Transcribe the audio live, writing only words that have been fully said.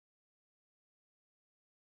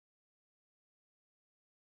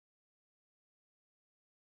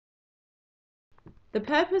The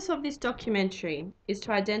purpose of this documentary is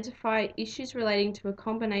to identify issues relating to a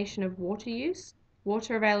combination of water use,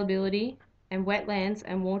 water availability, and wetlands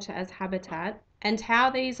and water as habitat, and how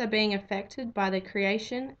these are being affected by the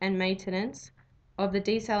creation and maintenance of the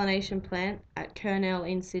desalination plant at Kurnell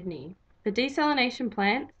in Sydney. The desalination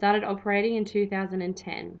plant started operating in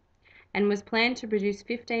 2010 and was planned to produce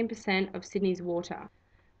 15% of Sydney's water.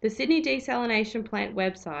 The Sydney Desalination Plant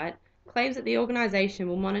website claims that the organisation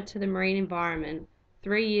will monitor the marine environment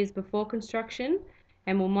 3 years before construction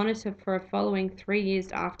and will monitor for a following 3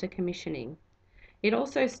 years after commissioning. It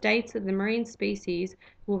also states that the marine species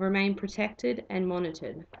will remain protected and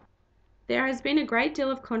monitored. There has been a great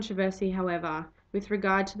deal of controversy, however, with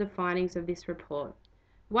regard to the findings of this report.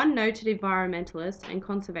 One noted environmentalist and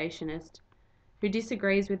conservationist who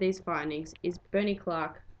disagrees with these findings is Bernie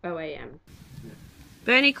Clark, OAM.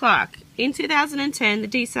 Bernie Clark, in 2010 the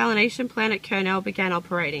desalination plant at Kurnell began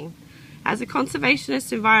operating. As a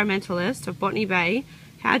conservationist environmentalist of Botany Bay,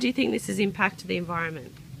 how do you think this has impacted the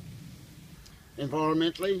environment?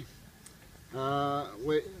 Environmentally,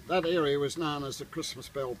 that area was known as the Christmas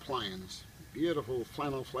Bell Plains. Beautiful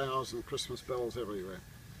flannel flowers and Christmas bells everywhere.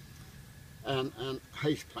 And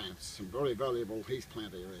heath plants, some very valuable heath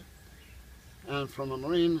plant area. And from a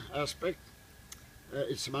marine aspect,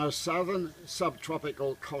 it's the most southern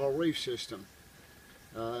subtropical coral reef system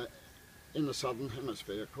in the southern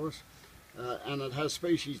hemisphere, of course, and it has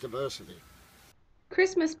species diversity.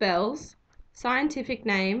 Christmas bells, scientific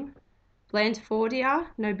name Blandfordia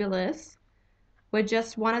nobilis, were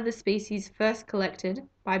just one of the species first collected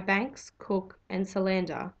by Banks, Cook and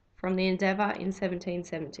Solander from the Endeavour in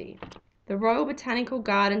 1770. The Royal Botanical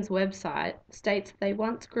Gardens website states that they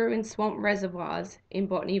once grew in swamp reservoirs in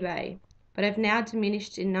Botany Bay, but have now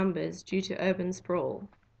diminished in numbers due to urban sprawl.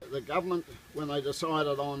 The government, when they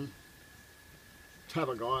decided on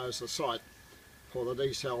Tabagai as the site for the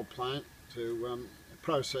desal plant to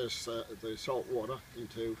process the salt water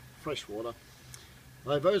into fresh water,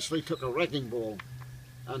 they virtually took a wrecking ball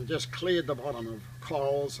and just cleared the bottom of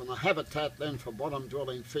corals and a habitat then for bottom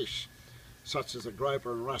dwelling fish such as the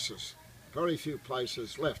groper and wrasses. Very few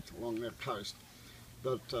places left along their coast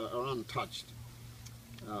that are untouched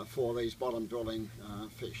for these bottom dwelling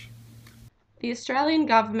fish. The Australian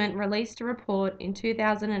government released a report in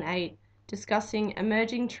 2008 discussing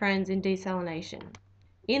emerging trends in desalination.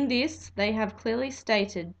 In this, they have clearly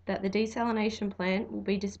stated that the desalination plant will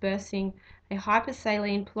be dispersing a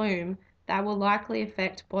hypersaline plume that will likely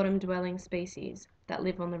affect bottom-dwelling species that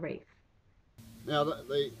live on the reef. Now,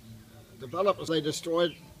 the developers, they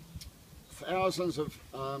destroyed thousands of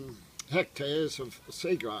hectares of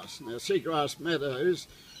seagrass. Now, seagrass meadows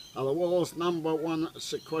are the world's #1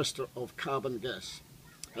 sequester of carbon gas.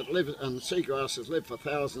 And seagrasses live for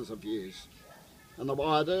thousands of years. And the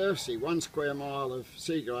biodiversity, 1 square mile of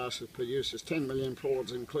seagrasses produces 10 million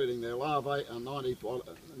prawns, including their larvae, and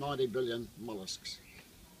 90 billion molluscs.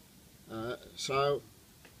 So,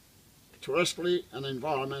 terrestrially and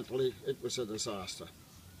environmentally, it was a disaster.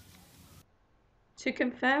 To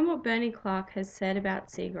confirm what Bernie Clark has said about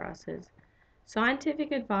seagrasses,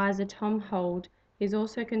 scientific advisor Tom Hold is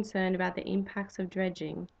also concerned about the impacts of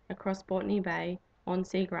dredging across Botany Bay on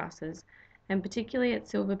seagrasses, and particularly at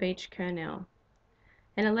Silver Beach, Kurnell.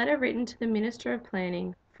 In a letter written to the Minister of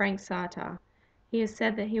Planning, Frank Sartor, he has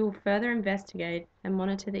said that he will further investigate and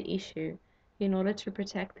monitor the issue in order to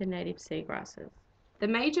protect the native seagrasses. The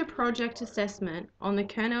major project assessment on the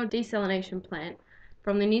Kurnell desalination plant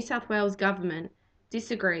from the New South Wales Government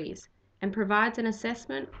disagrees and provides an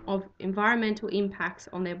assessment of environmental impacts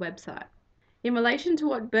on their website. In relation to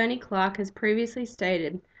what Bernie Clark has previously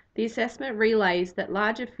stated, the assessment relays that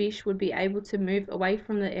larger fish would be able to move away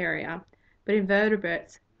from the area, but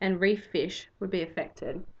invertebrates and reef fish would be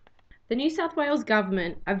affected. The New South Wales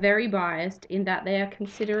Government are very biased in that they are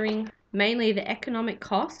considering mainly the economic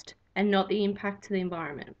cost and not the impact to the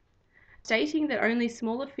environment. Stating that only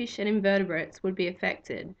smaller fish and invertebrates would be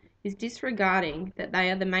affected is disregarding that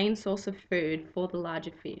they are the main source of food for the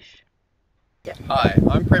larger fish. Hi,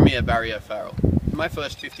 I'm Premier Barry O'Farrell. In my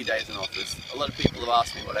first 50 days in office, a lot of people have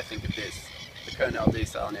asked me what I think of this, the Kurnell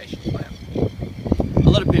desalination plant. A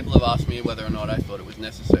lot of people have asked me whether or not I thought it was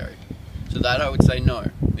necessary. To that I would say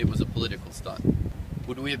no, it was a political stunt.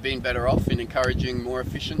 Would we have been better off in encouraging more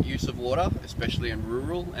efficient use of water, especially in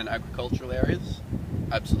rural and agricultural areas?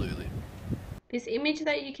 Absolutely. This image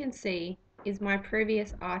that you can see is my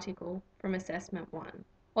previous article from Assessment 1.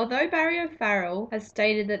 Although Barry O'Farrell has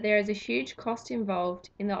stated that there is a huge cost involved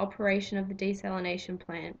in the operation of the desalination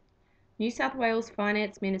plant, New South Wales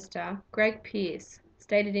Finance Minister Greg Pearce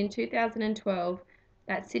stated in 2012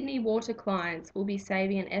 that Sydney Water clients will be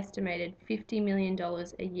saving an estimated $50 million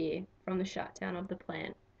a year from the shutdown of the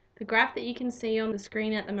plant. The graph that you can see on the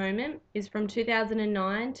screen at the moment is from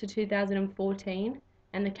 2009 to 2014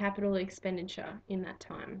 and the capital expenditure in that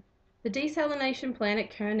time. The desalination plant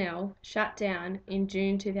at Kurnell shut down in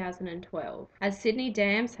June 2012 as Sydney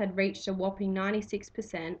dams had reached a whopping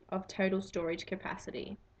 96% of total storage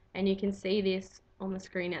capacity, and you can see this on the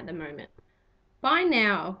screen at the moment. By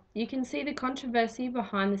now, you can see the controversy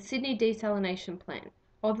behind the Sydney desalination plant,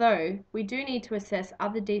 although we do need to assess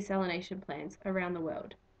other desalination plants around the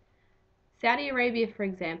world. Saudi Arabia, for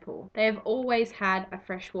example, they have always had a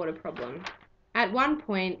freshwater problem. At one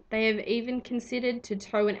point, they have even considered to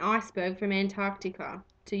tow an iceberg from Antarctica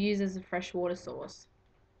to use as a freshwater source.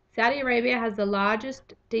 Saudi Arabia has the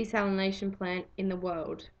largest desalination plant in the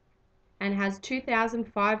world and has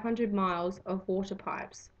 2,500 miles of water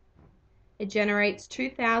pipes. It generates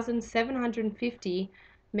 2,750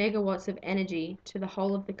 megawatts of energy to the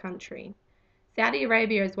whole of the country. Saudi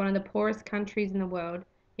Arabia is one of the poorest countries in the world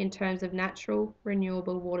in terms of natural,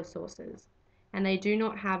 renewable water sources, and they do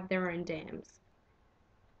not have their own dams.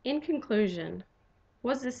 In conclusion,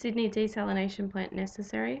 was the Sydney desalination plant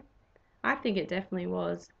necessary? I think it definitely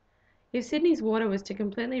was. If Sydney's water was to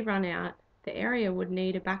completely run out, the area would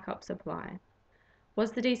need a backup supply.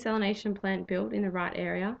 Was the desalination plant built in the right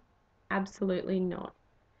area? Absolutely not.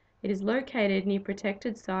 It is located near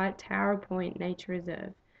protected site Tower Point Nature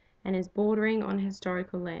Reserve and is bordering on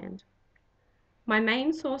historical land. My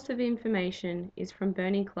main source of information is from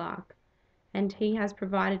Bernie Clark, and he has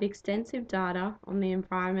provided extensive data on the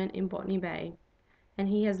environment in Botany Bay, and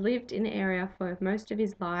he has lived in the area for most of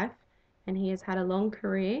his life, and he has had a long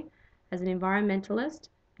career as an environmentalist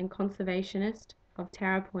and conservationist of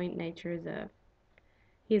Tower Point Nature Reserve.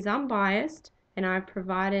 He is unbiased, and I have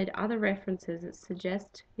provided other references that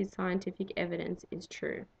suggest his scientific evidence is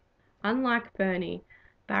true. Unlike Bernie,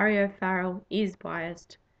 Barry O'Farrell is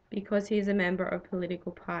biased because he is a member of a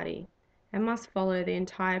political party and must follow the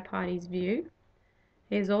entire party's view.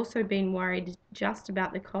 He has also been worried just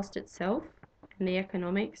about the cost itself and the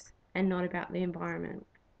economics and not about the environment.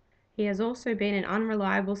 He has also been an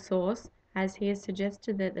unreliable source as he has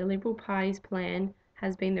suggested that the Liberal Party's plan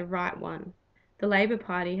has been the right one. The Labor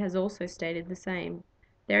Party has also stated the same.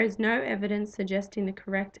 There is no evidence suggesting the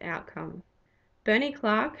correct outcome. Bernie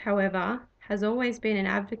Clark, however, has always been an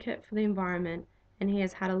advocate for the environment, and he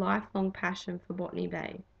has had a lifelong passion for Botany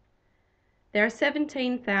Bay. There are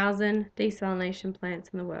 17,000 desalination plants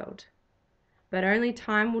in the world, but only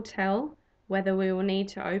time will tell whether we will need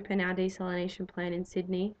to open our desalination plant in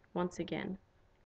Sydney once again.